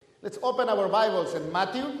Let's open our Bibles in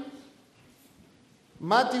Matthew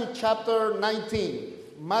chapter 19.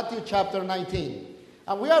 Matthew chapter 19.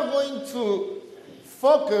 And we are going to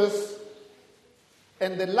focus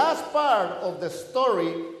in the last part of the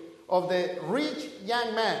story of the rich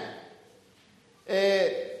young man.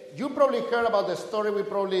 You probably heard about the story.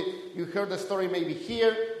 You heard the story maybe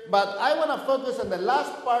here. But I want to focus on the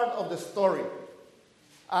last part of the story.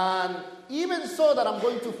 And even so that I'm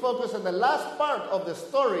going to focus on the last part of the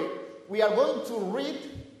story, we are going to read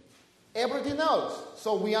everything else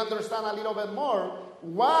so we understand a little bit more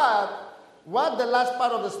what the last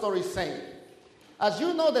part of the story is saying. As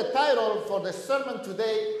you know, the title for the sermon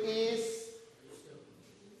today is...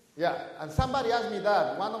 Yeah, and somebody asked me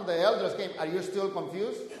that. One of the elders came, "Are you still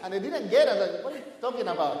confused?" And I didn't get it. Like, what are you talking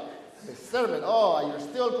about? The sermon. Oh, are you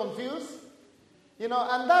still confused? You know,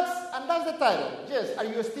 and that's the title. Yes, are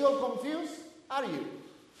you still confused? Are you?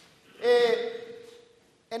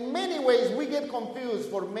 In many ways, we get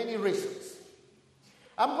confused for many reasons.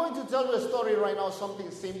 I'm going to tell you a story right now,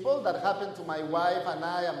 something simple that happened to my wife and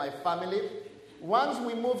I and my family. Once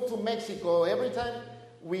we moved to Mexico, every time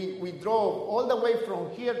we drove all the way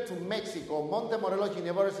from here to Mexico, Montemorelos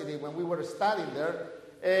University, when we were studying there,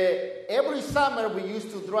 every summer we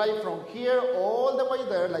used to drive from here all the way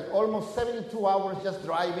there, like almost 72 hours just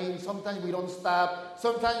driving. Sometimes we don't stop.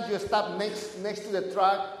 Sometimes you stop next to the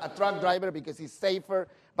truck, a truck driver, because he's safer.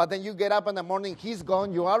 But then you get up in the morning, he's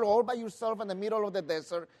gone. You are all by yourself in the middle of the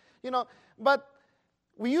desert. You know, but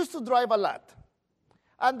we used to drive a lot.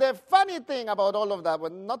 And the funny thing about all of that,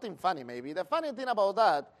 well, nothing funny maybe, the funny thing about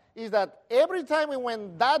that is that every time we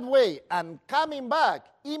went that way and coming back,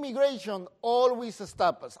 immigration always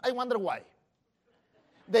stopped us. I wonder why.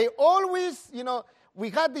 They always, you know,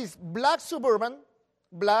 we had this black Suburban,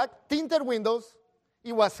 black, tinted windows.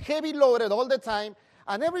 It was heavy loaded all the time.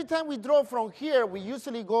 And every time we drove from here, we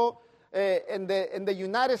usually go in the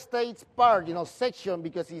United States part, you know, section,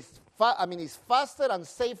 because it's faster and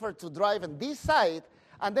safer to drive on this side.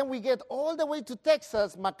 And then we get all the way to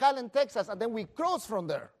Texas, McAllen, Texas, and then we cross from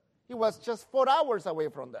there. It was just 4 hours away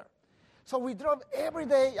from there. So we drove every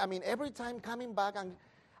day, every time coming back,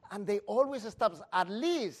 and they always stop us at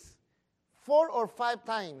least 4 or 5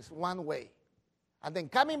 times one way. And then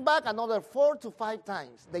coming back another 4 to 5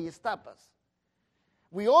 times, they stop us.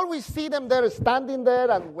 We always see them there, standing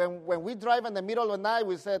there, and when we drive in the middle of the night,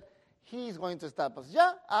 we said, he's going to stop us.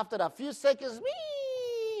 Yeah, after a few seconds,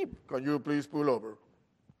 beep, can you please pull over?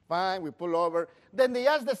 Fine, we pull over. Then they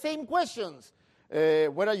ask the same questions.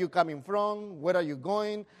 Where are you coming from? Where are you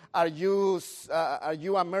going? Are you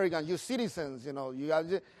American? Are you citizens? You know,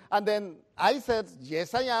 and then I said,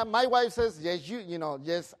 yes, I am. My wife says,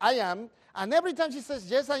 yes, I am. And every time she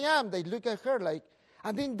says, yes, I am, they look at her like,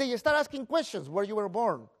 and then they start asking questions. Where you were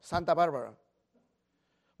born? Santa Barbara.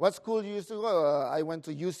 What school you used to go? I went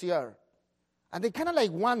to UCR. And they kind of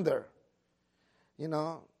like wonder, you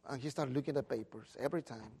know. And he started looking at the papers every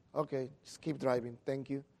time. Okay, just keep driving. Thank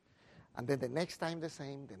you. And then the next time the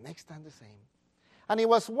same, the next time the same. And it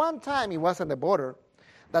was one time, it was on the border,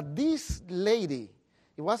 that this lady,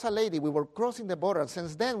 it was a lady, we were crossing the border. And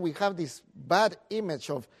since then, we have this bad image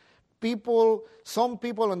of people, some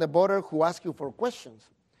people on the border who ask you for questions.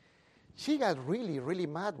 She got really, really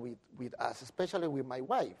mad with us, especially with my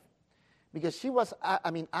wife. Because she was,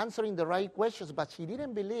 answering the right questions, but she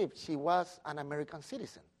didn't believe she was an American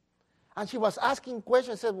citizen. And she was asking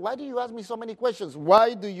questions, said, why do you ask me so many questions?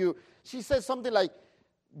 She said something like,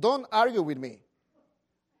 don't argue with me.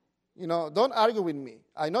 You know, don't argue with me.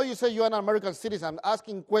 I know you say you're an American citizen. I'm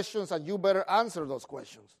asking questions, and you better answer those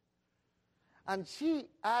questions. And she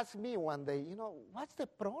asked me one day, you know, what's the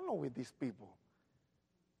problem with these people?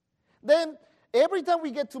 Then, every time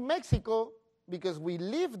we get to Mexico, because we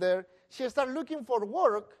live there, she started looking for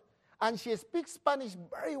work, and she speaks Spanish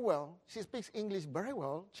very well. She speaks English very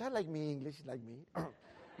well. Just like me, English like me,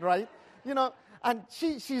 right? You know, and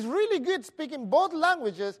she's really good speaking both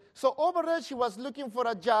languages. So over there, she was looking for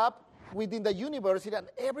a job within the university, and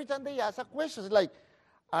every time they ask a question, it's like,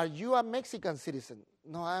 are you a Mexican citizen?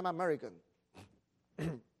 No, I'm American.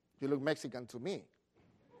 You look Mexican to me.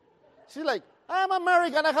 She's like, I'm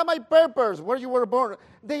American, I have my papers, where you were born.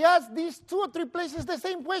 They asked these 2 or 3 places the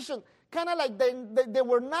same question. Kind of like they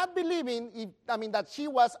were not believing, that she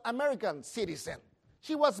was American citizen.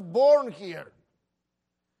 She was born here.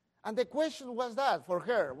 And the question was that for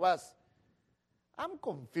her was, I'm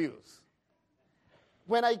confused.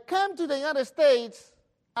 When I come to the United States,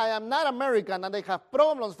 I am not American, and they have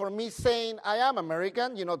problems for me saying I am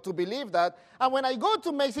American, to believe that. And when I go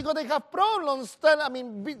to Mexico, they have problems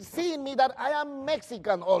seeing me that I am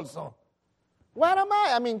Mexican also. What am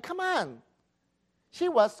I? Come on. She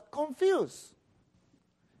was confused.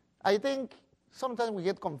 I think sometimes we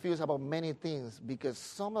get confused about many things because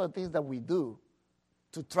some of the things that we do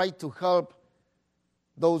to try to help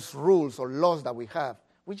those rules or laws that we have,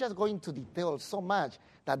 we just go into detail so much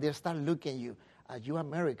that they start looking at you. Are you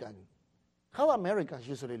American? How Americans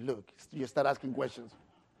usually look? You start asking questions.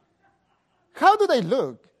 How do they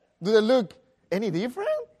look? Do they look any different?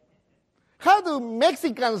 How do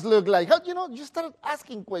Mexicans look like? You start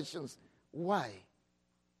asking questions. Why?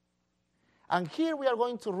 And here we are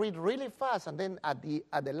going to read really fast, and then at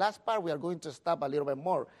the last part we are going to stop a little bit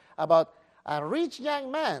more about a rich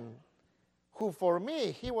young man who, for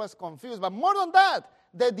me, he was confused. But more than that,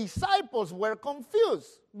 the disciples were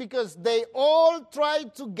confused because they all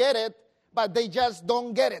tried to get it, but they just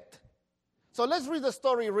don't get it. So let's read the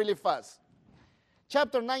story really fast.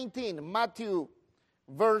 Chapter 19, Matthew,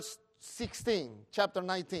 verse 16. Chapter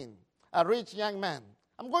 19, a rich young man.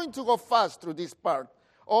 I'm going to go fast through this part,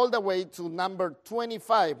 all the way to number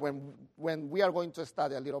 25 when we are going to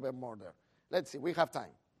study a little bit more there. Let's see, we have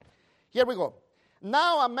time. Here we go.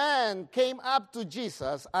 Now a man came up to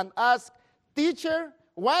Jesus and asked, "Teacher,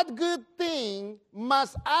 what good thing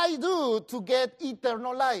must I do to get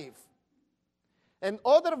eternal life?" And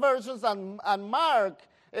other versions, and Mark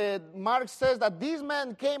says that this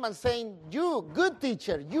man came and saying, "You, good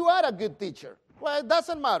teacher, you are a good teacher." Well, it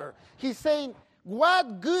doesn't matter. He's saying,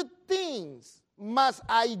 "What good things must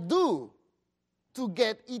I do to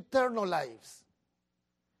get eternal lives?"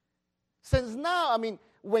 Since now,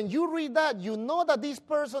 when you read that, you know that this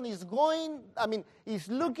person is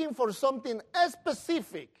looking for something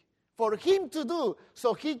specific for him to do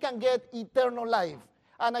so he can get eternal life.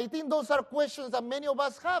 And I think those are questions that many of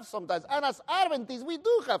us have sometimes. And as Adventists, we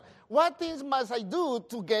do have. What things must I do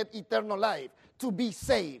to get eternal life, to be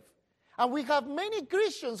saved? And we have many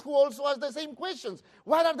Christians who also ask the same questions.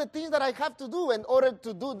 What are the things that I have to do in order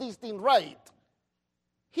to do this thing right?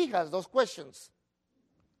 He has those questions.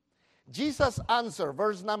 Jesus answered,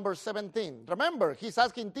 verse number 17. Remember, he's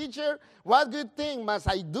asking, "Teacher, what good thing must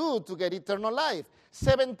I do to get eternal life?"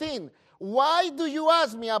 17. "Why do you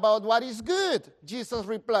ask me about what is good?" Jesus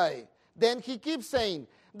replied. Then he keeps saying,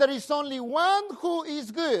 "There is only one who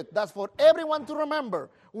is good." That's for everyone to remember.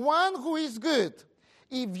 One who is good.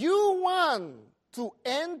 If you want to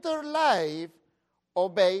enter life,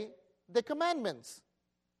 obey the commandments.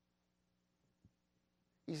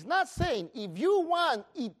 He's not saying, if you want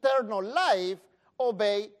eternal life,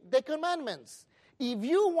 obey the commandments. If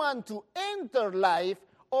you want to enter life,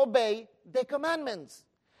 obey the commandments.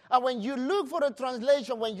 And when you look for a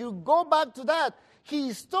translation, when you go back to that,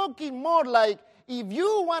 he's talking more like, if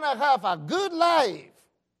you want to have a good life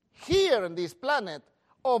here on this planet,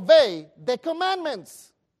 obey the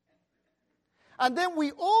commandments. And then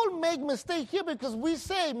we all make mistakes here because we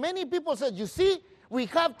say, many people say, you see, we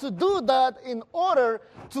have to do that in order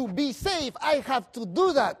to be saved. I have to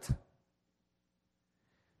do that.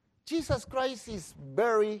 Jesus Christ is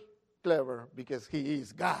very clever because he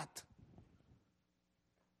is God.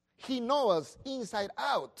 He knows us inside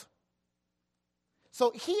out.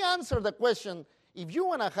 So he answered the question, if you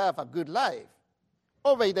want to have a good life,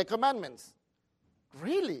 obey the commandments.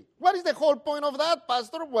 Really? What is the whole point of that,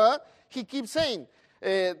 Pastor? Well, he keeps saying,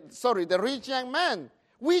 the rich young man.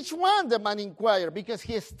 Which one, the man inquired, because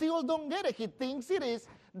he still don't get it. He thinks it is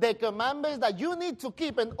the commandments that you need to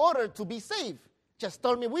keep in order to be saved. Just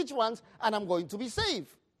tell me which ones, and I'm going to be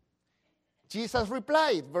saved. Jesus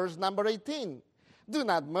replied, verse number 18, "Do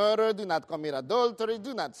not murder, do not commit adultery,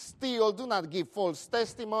 do not steal, do not give false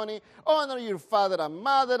testimony, honor your father and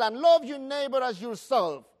mother, and love your neighbor as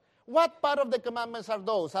yourself." What part of the commandments are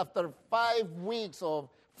those? After 5 weeks of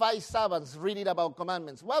 5 Sabbaths reading about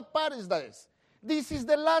commandments, what part is this? This is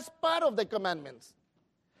the last part of the commandments.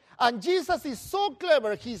 And Jesus is so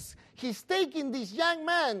clever, he's taking this young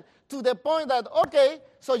man to the point that, okay,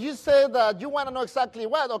 so you said that you want to know exactly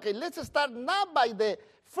what. Okay, let's start not by the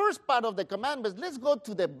first part of the commandments. Let's go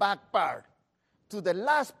to the back part, to the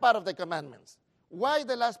last part of the commandments. Why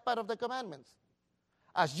the last part of the commandments?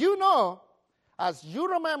 As you know, as you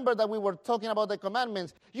remember that we were talking about the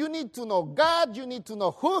commandments, you need to know God, you need to know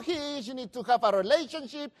who he is, you need to have a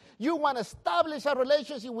relationship, you want to establish a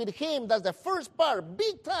relationship with him. That's the first part,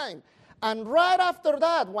 big time. And right after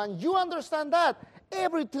that, when you understand that,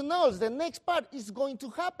 everything else, the next part is going to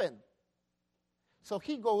happen. So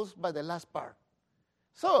he goes by the last part.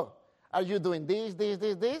 So, are you doing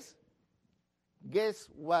this? Guess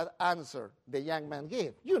what answer the young man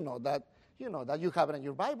gave? You know that, you have it in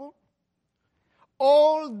your Bible.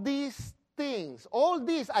 All these things, all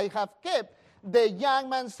these I have kept. The young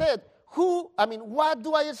man said, what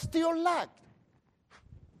do I still lack?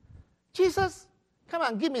 Jesus, Come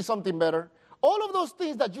on, give me something better. All of those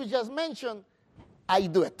things that you just mentioned, I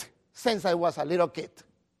do it since I was a little kid.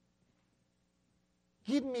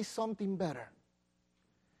 Give me something better.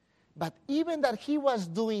 But even that he was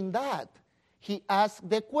doing that, he asked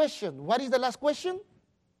the question. What is the last question?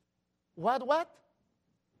 What?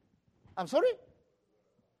 I'm sorry?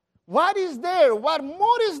 What is there? What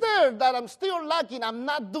more is there that I'm still lacking, I'm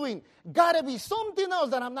not doing? Gotta be something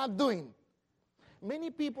else that I'm not doing. Many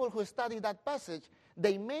people who study that passage,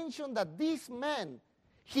 they mention that this man,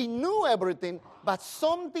 he knew everything, but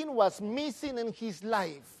something was missing in his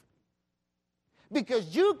life.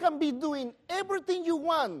 Because you can be doing everything you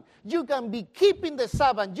want. You can be keeping the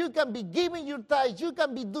Sabbath. You can be giving your tithes. You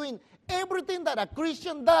can be doing everything that a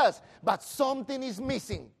Christian does, but something is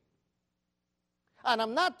missing. And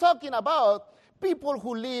I'm not talking about people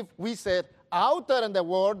who live, we said, out there in the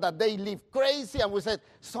world, that they live crazy, and we said,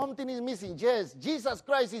 something is missing. Yes, Jesus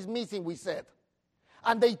Christ is missing, we said.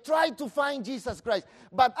 And they try to find Jesus Christ.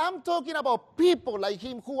 But I'm talking about people like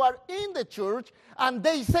him who are in the church, and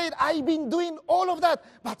they said, I've been doing all of that,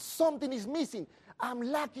 but something is missing. I'm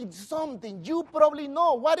lacking something. You probably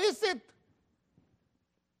know. What is it?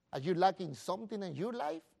 Are you lacking something in your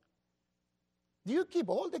life? Do you keep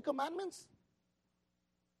all the commandments?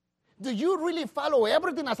 Do you really follow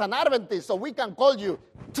everything as an Adventist so we can call you,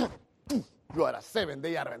 you are a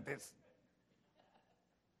Seventh-day Adventist?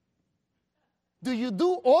 Do you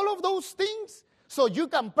do all of those things so you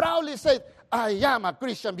can proudly say, I am a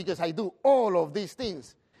Christian because I do all of these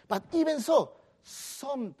things? But even so,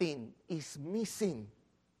 something is missing.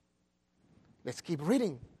 Let's keep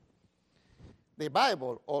reading. The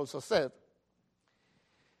Bible also said,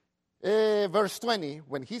 verse 20,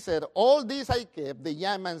 when he said, all this I kept, the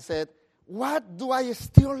young man said, what do I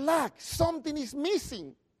still lack? Something is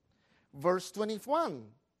missing. Verse 21,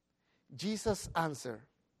 Jesus answered,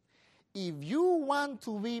 if you want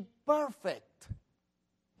to be perfect,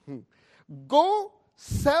 go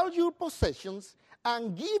sell your possessions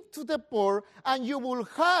and give to the poor, and you will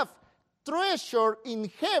have treasure in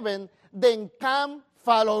heaven. Then come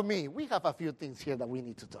follow me. We have a few things here that we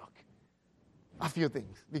need to talk. A few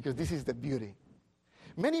things, because this is the beauty.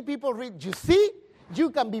 Many people read, you see, you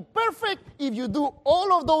can be perfect if you do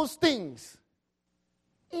all of those things.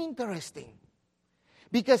 Interesting.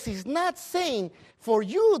 Because he's not saying for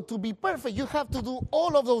you to be perfect, you have to do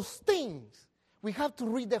all of those things. We have to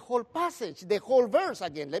read the whole passage, the whole verse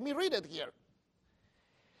again. Let me read it here.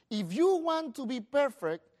 If you want to be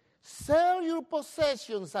perfect, sell your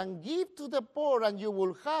possessions and give to the poor, and you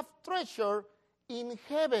will have treasure in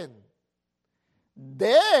heaven.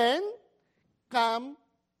 Then come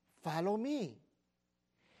follow me.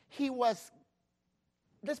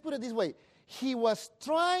 Let's put it this way. He was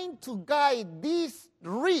trying to guide this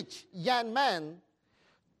rich young man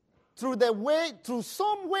through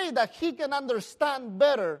some way that he can understand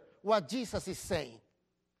better what Jesus is saying.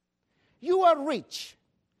 You are rich.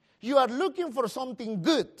 You are looking for something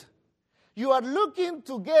good. You are looking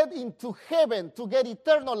to get into heaven, to get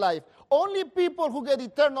eternal life. Only people who get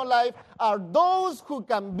eternal life are those who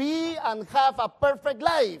can be and have a perfect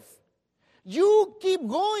life. You keep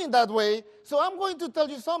going that way, so I'm going to tell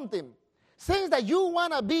you something. Since that you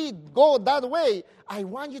want to go that way, I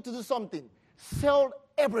want you to do something. Sell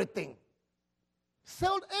everything.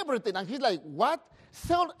 Sell everything. And he's like, what?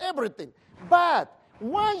 Sell everything. But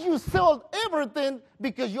once you sell everything,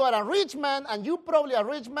 because you are a rich man, and you probably a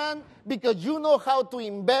rich man because you know how to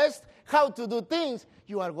invest, how to do things,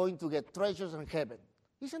 you are going to get treasures in heaven.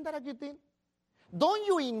 Isn't that a good thing? Don't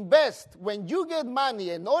you invest when you get money?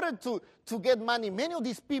 In order to get money, many of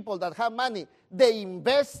these people that have money, they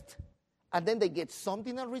invest and then they get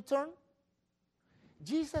something in return.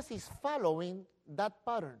 Jesus is following that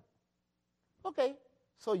pattern. Okay,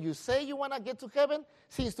 so you say you want to get to heaven.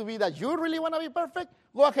 Seems to be that you really want to be perfect.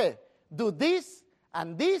 Go ahead. Do this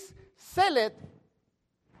and this. Sell it.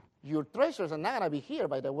 Your treasures are not going to be here,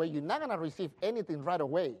 by the way. You're not going to receive anything right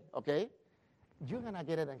away, okay? You're going to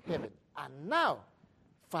get it in heaven. And now,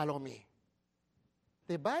 follow me.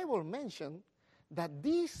 The Bible mentioned that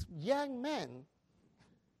this young man,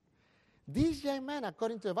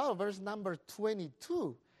 according to the Bible, verse number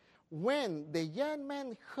 22, when the young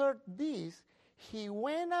man heard this, he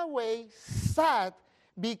went away sad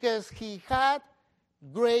because he had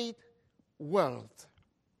great wealth.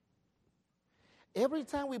 Every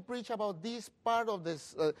time we preach about this part of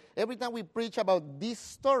this, every time we preach about this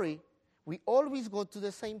story, we always go to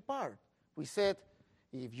the same part. We said,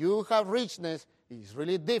 if you have richness, it's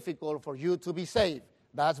really difficult for you to be saved.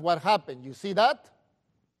 That's what happened. You see that?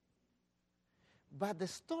 But the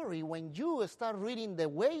story, when you start reading the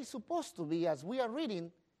way it's supposed to be, as we are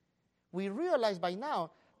reading, we realize by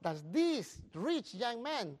now that this rich young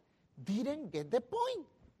man didn't get the point.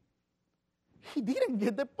 He didn't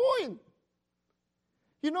get the point.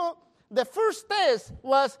 You know, the first test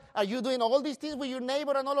was, are you doing all these things with your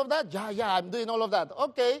neighbor and all of that? Yeah, I'm doing all of that.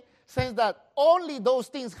 Okay, since that only those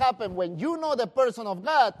things happen when you know the person of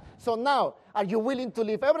God, so now, are you willing to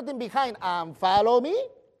leave everything behind and follow me?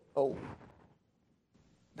 Oh,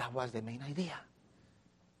 that was the main idea.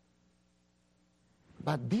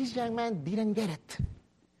 But this young man didn't get it.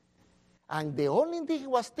 And the only thing he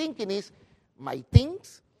was thinking is, my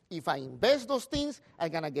things, if I invest those things, I'm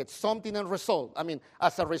going to get something in result. I mean,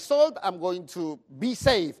 as a result, I'm going to be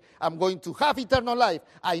safe. I'm going to have eternal life.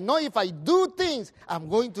 I know if I do things, I'm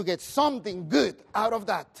going to get something good out of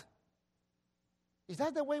that. Is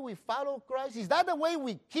that the way we follow Christ? Is that the way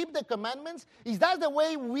we keep the commandments? Is that the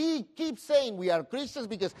way we keep saying we are Christians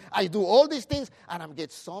because I do all these things and I'm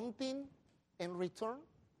get something in return?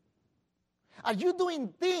 Are you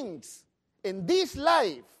doing things in this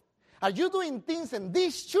life? Are you doing things in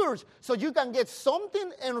this church so you can get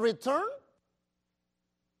something in return?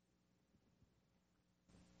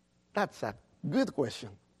 That's a good question.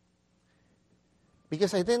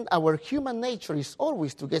 Because I think our human nature is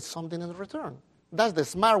always to get something in return. That's the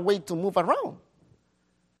smart way to move around.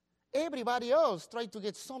 Everybody else tries to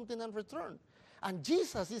get something in return. And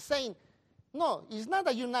Jesus is saying, no, it's not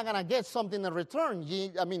that you're not going to get something in return,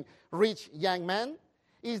 rich young man.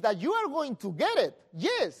 It's that you are going to get it,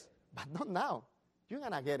 yes, but not now. You're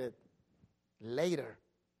going to get it later.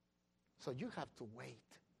 So you have to wait.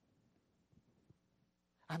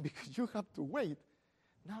 And because you have to wait,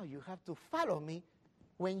 now you have to follow me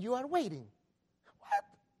when you are waiting. What?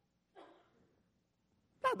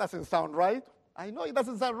 That doesn't sound right. I know it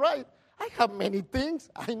doesn't sound right. I have many things.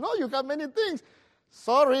 I know you have many things.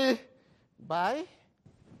 Sorry. Bye.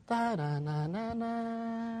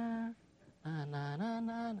 Ta-da-na-na-na.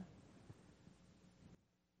 Na-na-na-na.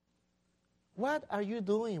 What are you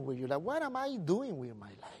doing with your life? What am I doing with my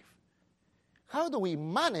life? How do we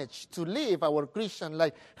manage to live our Christian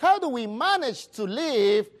life? How do we manage to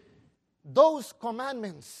live those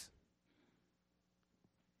commandments?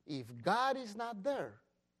 If God is not there,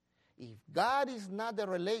 if God is not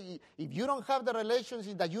if you don't have the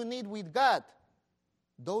relationship that you need with God,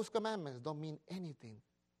 those commandments don't mean anything.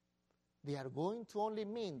 They are going to only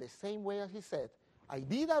mean the same way as he said. I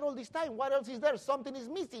did that all this time. What else is there? Something is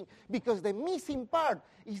missing. Because the missing part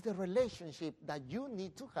is the relationship that you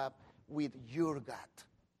need to have with your God.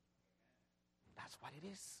 That's what it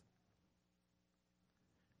is.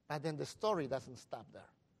 But then the story doesn't stop there.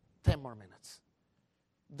 10 more minutes.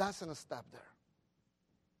 Doesn't stop there.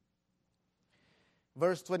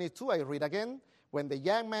 Verse 22, I read again. When the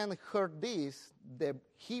young man heard this,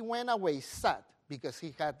 he went away sad because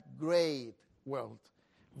he had great wealth.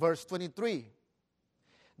 Verse 23.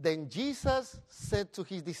 Then Jesus said to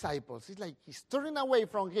his disciples, it's like he's turning away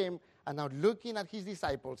from him and now looking at his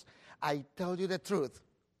disciples. I tell you the truth.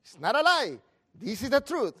 It's not a lie. This is the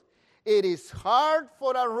truth. It is hard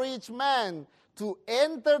for a rich man to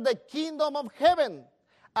enter the kingdom of heaven.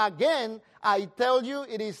 Again, I tell you,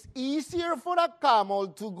 it is easier for a camel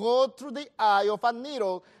to go through the eye of a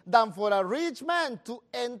needle than for a rich man to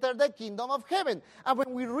enter the kingdom of heaven. And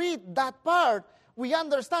when we read that part, we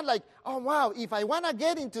understand like, oh wow, if I want to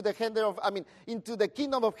get into the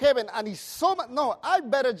kingdom of heaven, and it's so much, no, I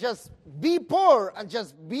better just be poor and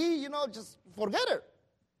just be, just forget it.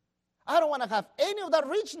 I don't want to have any of that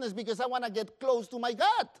richness because I want to get close to my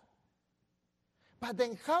God. But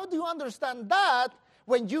then how do you understand that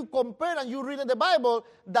when you compare and you read in the Bible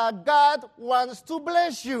that God wants to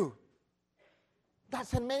bless you?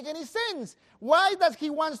 Doesn't make any sense. Why does he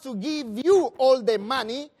want to give you all the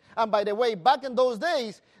money? And by the way, back in those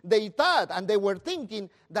days, they thought and they were thinking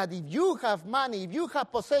that if you have money, if you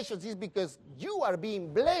have possessions, it's because you are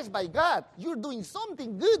being blessed by God. You're doing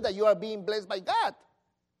something good that you are being blessed by God.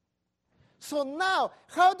 So now,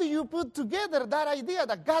 how do you put together that idea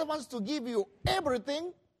that God wants to give you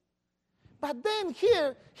everything? But then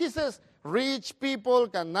here, he says, rich people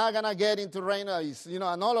are not going to get into reign,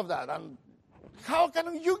 and all of that. And how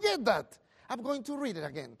can you get that? I'm going to read it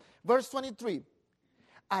again. Verse 23.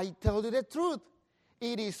 I tell you the truth.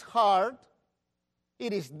 It is hard.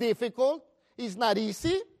 It is difficult. It's not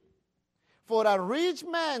easy for a rich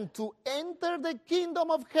man to enter the kingdom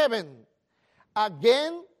of heaven.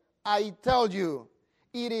 Again, I tell you,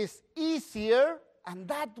 it is easier, and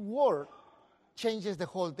that word changes the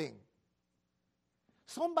whole thing.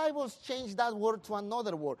 Some Bibles change that word to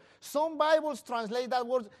another word. Some Bibles translate that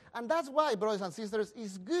word, and that's why, brothers and sisters,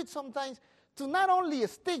 it's good sometimes to not only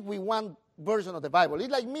stick with one version of the Bible.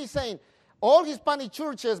 It's like me saying, All Hispanic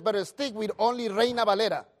churches better stick with only Reina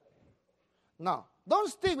Valera. No. Don't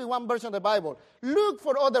stick with one version of the Bible. Look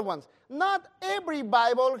for other ones. Not every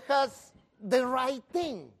Bible has the right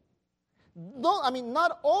thing.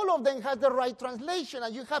 Not all of them has the right translation,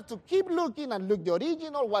 and you have to keep looking and look the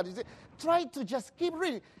original, what is it. Try to just keep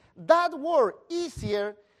reading. That word,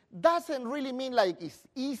 easier, doesn't really mean like it's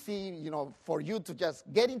easy, for you to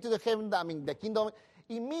just get into the kingdom.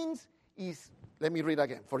 It means let me read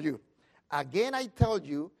again for you. Again, I tell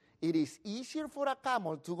you, it is easier for a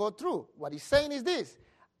camel to go through. What he's saying is this.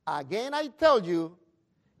 Again, I tell you,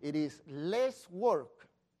 it is less work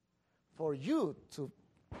for you to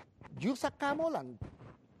use a camel and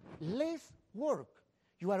less work.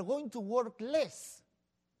 You are going to work less.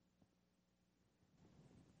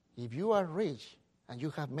 If you are rich and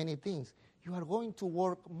you have many things, you are going to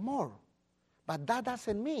work more. But that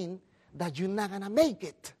doesn't mean that you're not going to make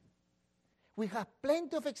it. We have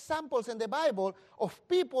plenty of examples in the Bible of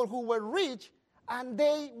people who were rich and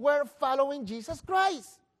they were following Jesus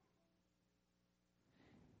Christ.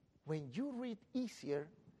 When you read easier,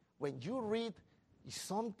 when you read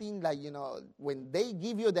something like, when they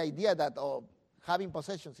give you the idea that having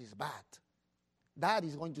possessions is bad, that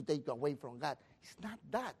is going to take you away from God. It's not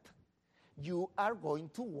that. You are going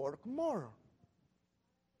to work more.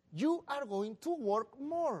 You are going to work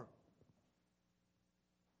more.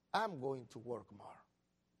 I'm going to work more.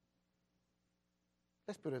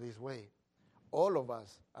 Let's put it this way. All of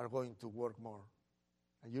us are going to work more.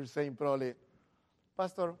 And you're saying probably,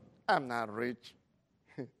 Pastor, I'm not rich.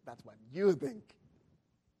 That's what you think.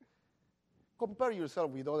 Compare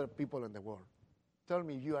yourself with other people in the world. Tell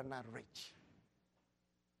me you are not rich.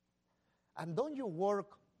 And don't you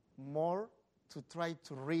work more to try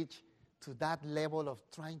to reach to that level of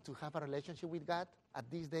trying to have a relationship with God at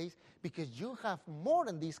these days? Because you have more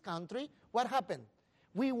in this country. What happened?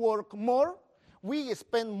 We work more. We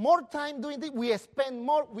spend more time doing this. We spend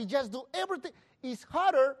more. We just do everything. It's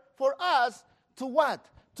harder for us to what?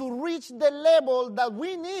 To reach the level that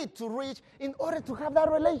we need to reach in order to have that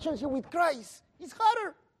relationship with Christ. It's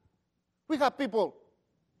harder. We have people.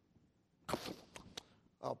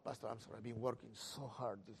 Oh, Pastor, I'm sorry. I've been working so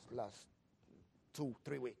hard this last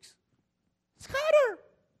 2-3 weeks. It's harder.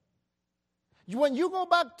 When you go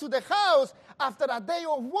back to the house after a day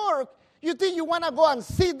of work, you think you want to go and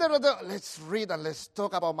sit there. Let's read and let's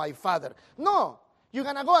talk about my father. No. You're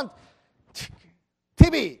going to go and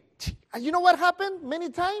TV. And you know what happened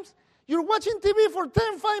many times? You're watching TV for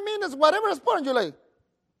 10, 5 minutes, whatever sport, and you're like,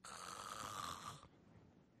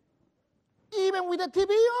 even with the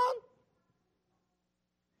TV on,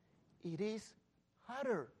 it is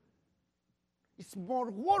harder. It's more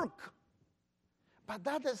work. But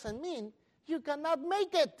that doesn't mean you cannot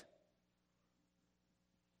make it.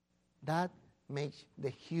 That makes the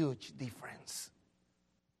huge difference.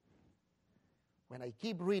 When I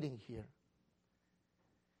keep reading here,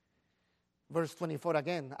 verse 24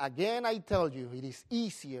 again. Again, I tell you, it is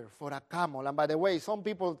easier for a camel. And by the way, some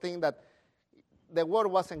people think that the word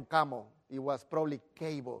wasn't camel. It was probably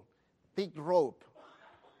cable, thick rope.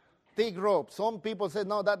 Thick rope. Some people say,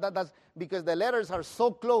 no, that's because the letters are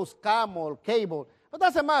so close, camel, cable. But it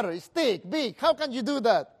doesn't matter. It's thick, big. How can you do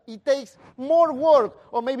that? It takes more work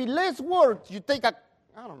or maybe less work. You take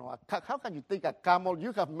how can you take a camel?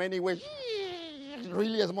 You have many ways. It's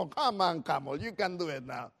really small. Come on, camel. You can do it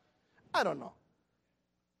now. I don't know.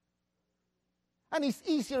 And it's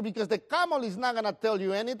easier because the camel is not going to tell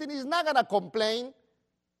you anything. He's not going to complain.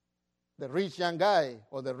 The rich young guy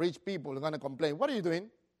or the rich people are going to complain. What are you doing?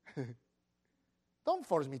 Don't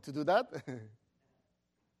force me to do that.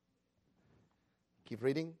 Keep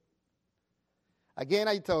reading. Again,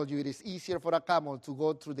 I told you, it is easier for a camel to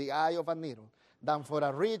go through the eye of a needle than for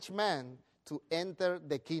a rich man to enter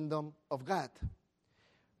the kingdom of God.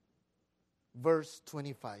 Verse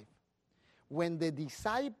 25. When the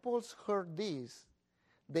disciples heard this,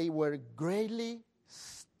 they were greatly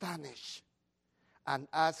astonished and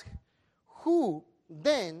asked, who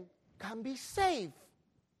then can be saved?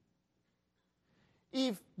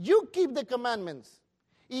 If you keep the commandments,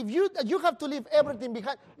 if you have to leave everything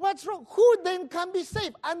behind, what's wrong? Who then can be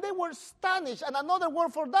saved? And they were astonished. And another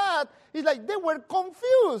word for that is like they were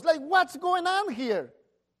confused. Like, what's going on here?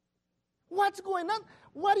 What's going on?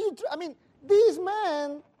 This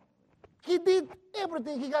man, he did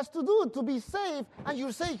everything he has to do to be saved. And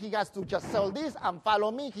you say he has to just sell this and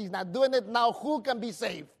follow me. He's not doing it. Now who can be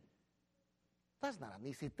saved? That's not an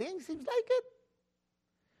easy thing. Seems like it.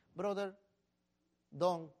 Brother,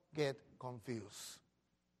 don't get confused.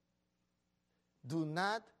 Do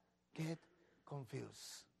not get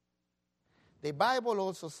confused. The Bible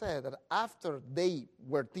also said that after they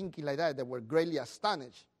were thinking like that, they were greatly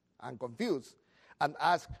astonished and confused and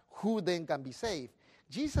asked who then can be saved.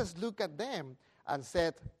 Jesus looked at them and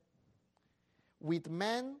said, with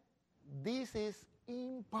men, this is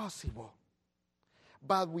impossible.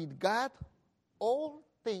 But with God, all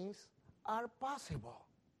things are possible.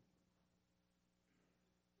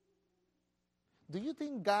 Do you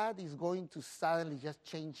think God is going to suddenly just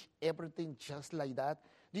change everything just like that?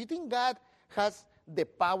 Do you think God has the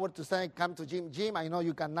power to suddenly come to Jim? Jim, I know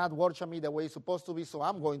you cannot worship me the way it's supposed to be, so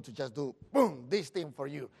I'm going to just do, boom, this thing for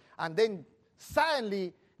you. And then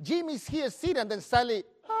suddenly, Jim is here sitting, and then suddenly,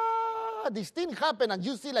 this thing happened, and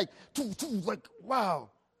you see like, wow,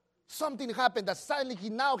 something happened that suddenly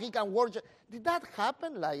now he can worship. Did that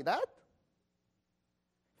happen like that?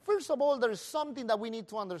 First of all, there is something that we need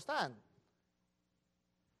to understand.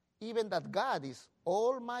 Even that God is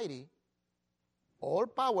almighty,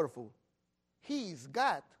 all-powerful. He is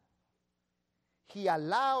God. He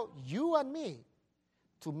allowed you and me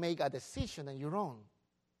to make a decision on your own.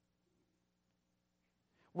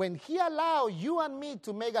 When He allowed you and me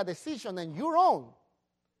to make a decision on your own,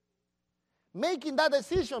 making that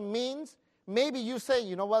decision means maybe you say,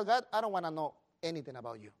 you know what, God, I don't want to know anything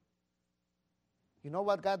about you. You know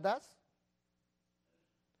what God does?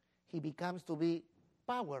 He becomes to be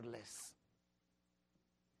powerless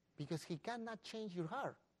because He cannot change your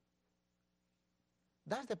heart.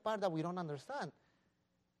 That's the part that we don't understand.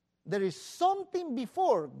 There is something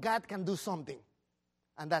before God can do something,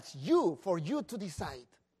 and that's you, for you to decide.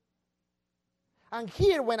 And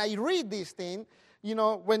here, when I read this thing,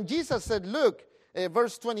 when Jesus said, look,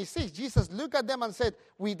 verse 26, Jesus looked at them and said,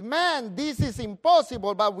 with man, this is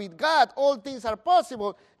impossible, but with God, all things are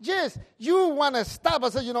possible. Yes, you want to stop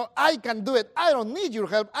and say, I can do it. I don't need your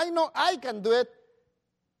help. I know I can do it.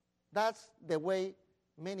 That's the way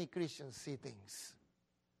many Christians see things.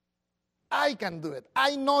 I can do it.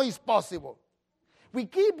 I know it's possible. We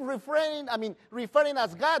keep referring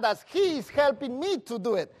as God as He is helping me to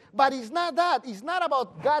do it. But it's not that. It's not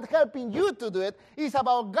about God helping you to do it. It's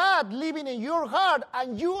about God living in your heart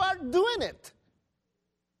and you are doing it.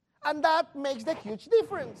 And that makes the huge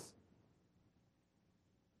difference.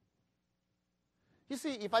 You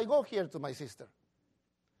see, if I go here to my sister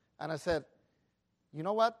and I said, you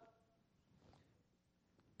know what?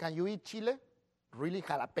 Can you eat chile? Really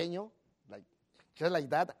jalapeno? Just like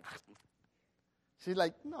that? She's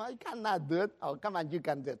like, no, I cannot do it. Oh, come on, you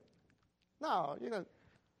can do it. No,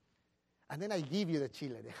 And then I give you the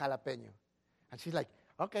chile, the jalapeno. And she's like,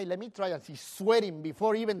 okay, let me try. And she's sweating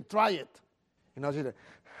before even try it. She's like,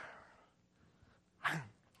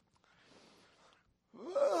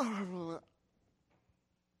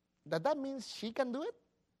 that means she can do it?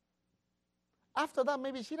 After that,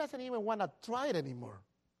 maybe she doesn't even want to try it anymore.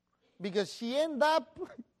 Because she end up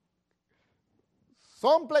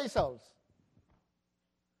someplace else.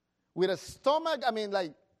 With a stomach,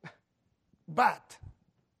 bad.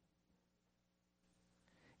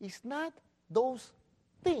 It's not those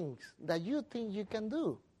things that you think you can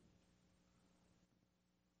do.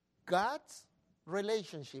 God's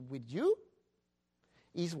relationship with you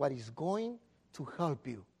is what is going to help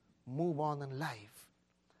you move on in life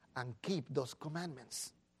and keep those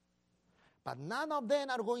commandments. But none of them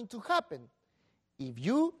are going to happen if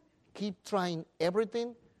you keep trying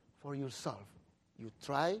everything for yourself. You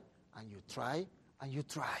try and you try and you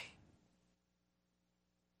try.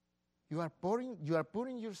 You are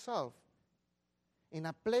putting yourself in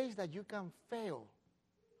a place that you can fail.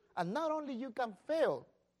 And not only you can fail,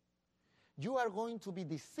 you are going to be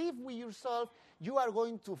deceived with yourself, you are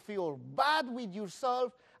going to feel bad with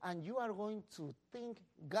yourself, and you are going to think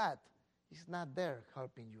God is not there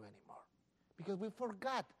helping you anymore. Because we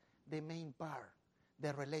forgot the main part,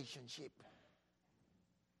 the relationship.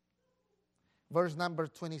 Verse number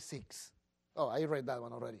 26. Oh, I read that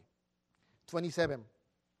one already. 27.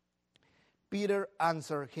 Peter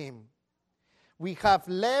answered him, we have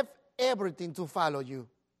left everything to follow you.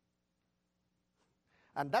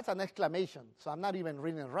 And that's an exclamation, so I'm not even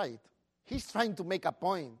reading it right. He's trying to make a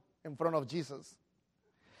point in front of Jesus.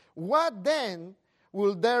 What then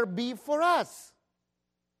will there be for us?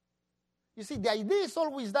 You see, the idea is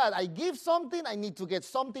always that I give something, I need to get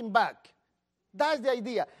something back. That's the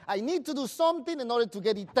idea. I need to do something in order to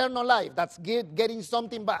get eternal life. That's getting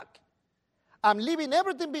something back. I'm leaving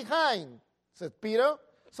everything behind, said Peter.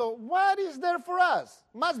 So what is there for us?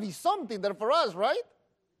 Must be something there for us, right?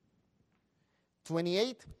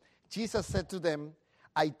 28, Jesus said to them,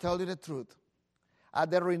 I tell you the truth. At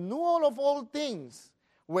the renewal of all things,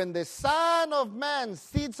 when the Son of Man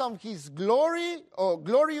sits on his glory or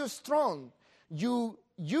glorious throne, you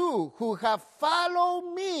you who have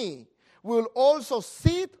followed me will also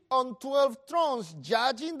sit on 12 thrones,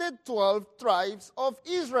 judging the 12 tribes of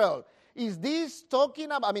Israel. Is this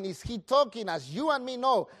talking about, is he talking, as you and me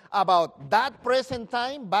know, about that present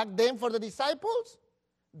time back then for the disciples?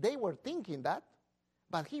 They were thinking that,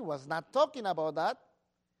 but he was not talking about that.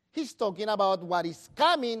 He's talking about what is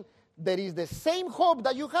coming. There is the same hope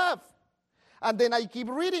that you have. And then I keep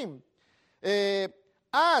reading.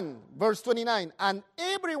 And, verse 29, and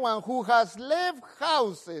everyone who has left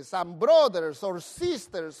houses and brothers or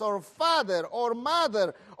sisters or father or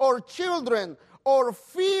mother or children or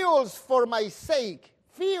fields for my sake,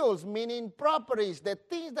 fields meaning properties, the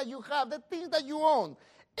things that you have, the things that you own,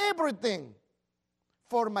 everything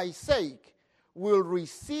for my sake will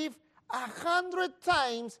receive 100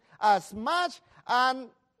 times as much and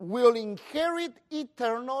will inherit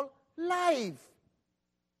eternal life.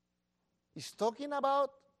 He's talking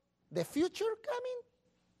about the future coming.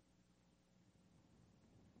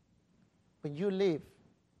 When you live,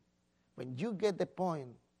 when you get the point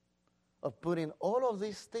of putting all of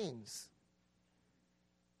these things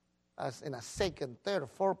as in a second, third,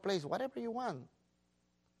 fourth place, whatever you want,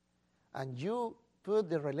 and you put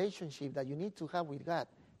the relationship that you need to have with God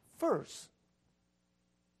first,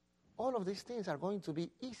 all of these things are going to be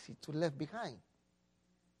easy to leave behind.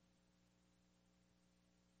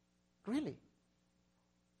 Really?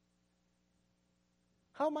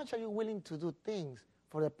 How much are you willing to do things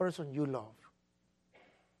for the person you love?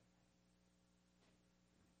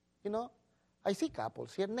 You know, I see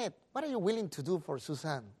couples here. Ned, what are you willing to do for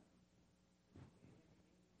Suzanne?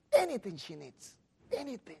 Anything she needs.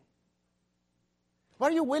 Anything.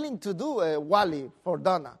 What are you willing to do, Wally, for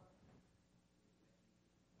Donna?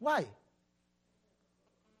 Why?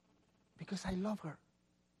 Because I love her.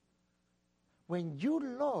 When you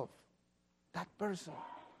love that person,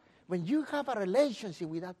 when you have a relationship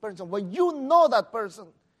with that person, when you know that person,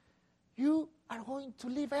 you are going to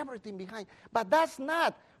leave everything behind. But that's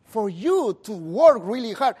not for you to work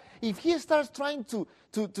really hard. If he starts trying to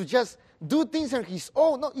just do things on his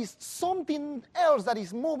own, no, it's something else that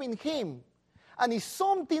is moving him. And it's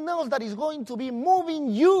something else that is going to be moving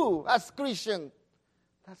you as Christian.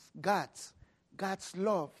 That's God's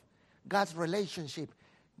love, God's relationship.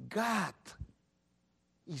 God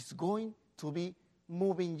is going to be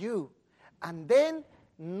moving you. And then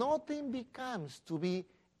nothing becomes to be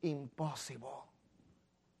impossible.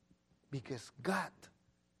 Because God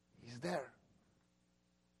is there.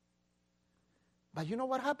 But you know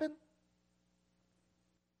what happened?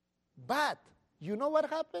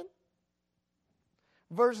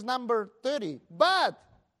 Verse number 30. But,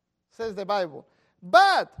 says the Bible,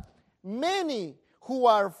 but many who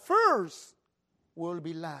are first will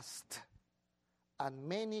be last. And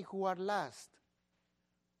many who are last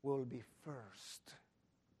will be first.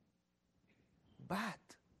 But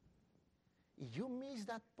if you miss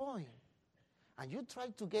that point, and you try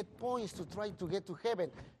to get points to try to get to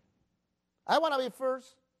heaven, I want to be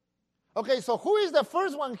first. Okay, so who is the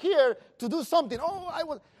first one here to do something?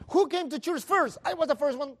 Who came to church first? I was the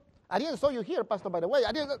first one. I didn't saw you here, Pastor, by the way.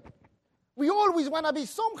 We always want to be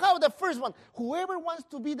somehow the first one. Whoever wants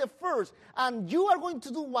to be the first, and you are going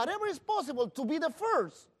to do whatever is possible to be the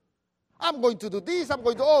first. I'm going to do this, I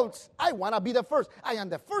want to be the first. I am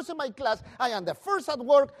the first in my class. I am the first at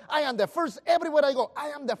work. I am the first everywhere I go. I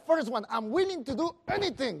am the first one. I'm willing to do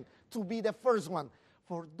anything to be the first one.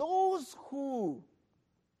 For those who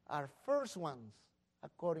are first ones,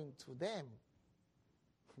 according to them,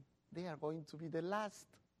 they are going to be the last.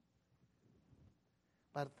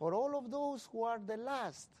 But for all of those who are the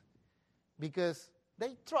last, because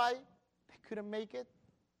they tried, they couldn't make it,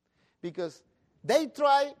 because they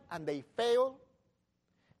try and they fail,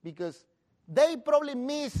 because they probably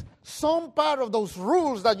miss some part of those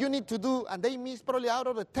rules that you need to do, and they miss probably out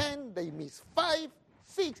of the 10, they miss 5,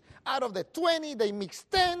 6, out of the 20, they miss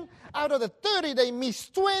 10, out of the 30, they miss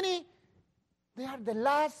 20. They are the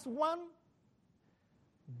last one.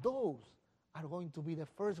 Those are going to be the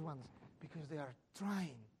first ones because they are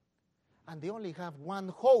trying. And they only have one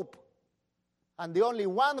hope. And the only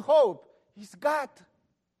one hope is God.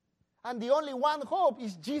 And the only one hope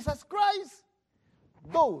is Jesus Christ.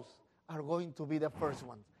 Those are going to be the first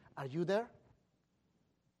ones. Are you there?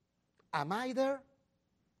 Am I there?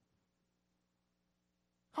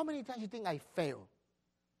 How many times do you think I fail?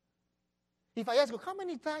 If I ask you, how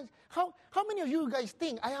many times, how many of you guys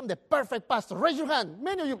think I am the perfect pastor? Raise your hand.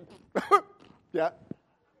 Many of you. Yeah.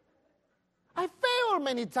 I fail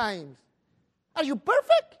many times. Are you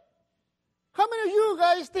perfect? How many of you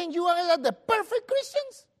guys think you are the perfect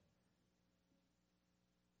Christians?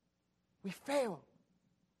 We fail.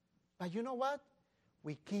 But you know what?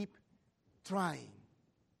 we keep trying.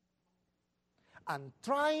 And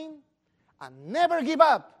trying and never give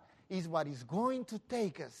up is what is going to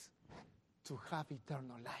take us to have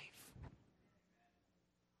eternal life.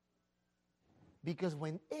 Because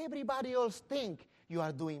when everybody else think you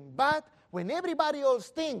are doing bad, when everybody else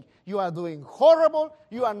think you are doing horrible,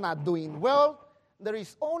 you are not doing well, there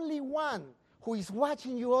is only one who is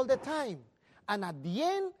watching you all the time. And at the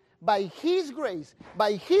end, by His grace,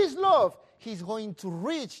 by His love, He's going to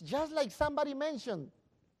reach, just like somebody mentioned,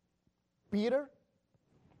 Peter,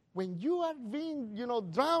 when you are being,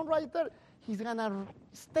 drowned right there, He's going to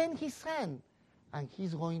extend His hand and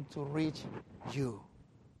He's going to reach you.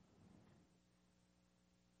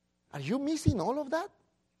 Are you missing all of that?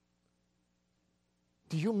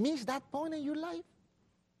 Do you miss that point in your life?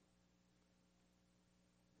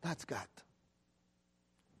 That's God.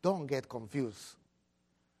 Don't get confused.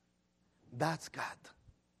 That's God.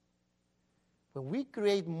 When we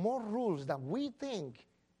create more rules than we think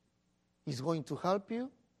is going to help you,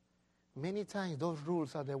 many times those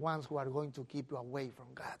rules are the ones who are going to keep you away from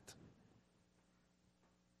God.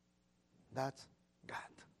 That's God.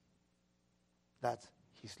 That's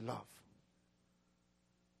His love.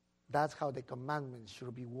 That's how the commandments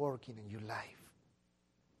should be working in your life.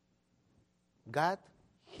 God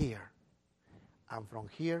here. And from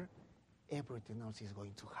here, everything else is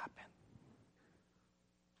going to happen.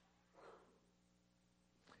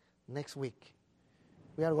 Next week,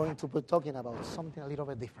 we are going to be talking about something a little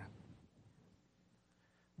bit different.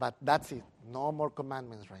 But that's it. No more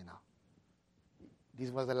commandments right now. This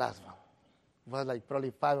was the last one. It was like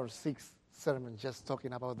probably 5 or 6 sermons just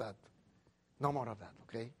talking about that. No more of that,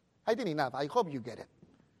 okay? I did enough. I hope you get it.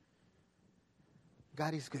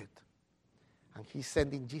 God is good. And He's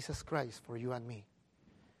sending Jesus Christ for you and me.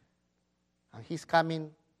 And He's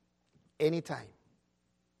coming anytime.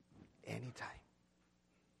 Anytime.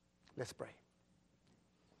 Let's pray.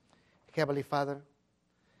 Heavenly Father,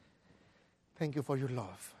 thank you for your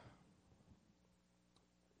love.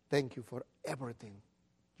 Thank you for everything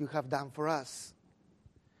you have done for us.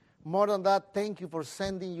 More than that, thank you for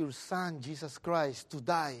sending your Son, Jesus Christ, to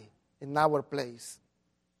die in our place.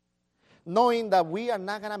 Knowing that we are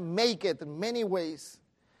not going to make it in many ways.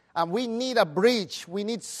 And we need a bridge. We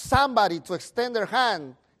need somebody to extend the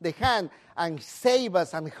hand and save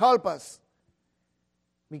us and help us.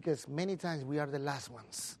 Because many times we are the last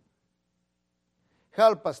ones.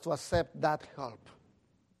 Help us to accept that help.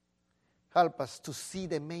 Help us to see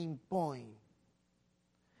the main point.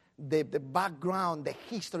 The background, the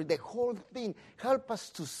history, the whole thing. Help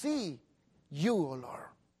us to see you, O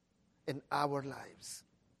Lord, in our lives.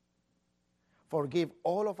 Forgive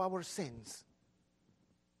all of our sins.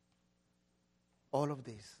 All of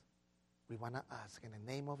this we want to ask in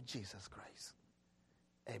the name of Jesus Christ.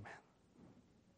 Amen.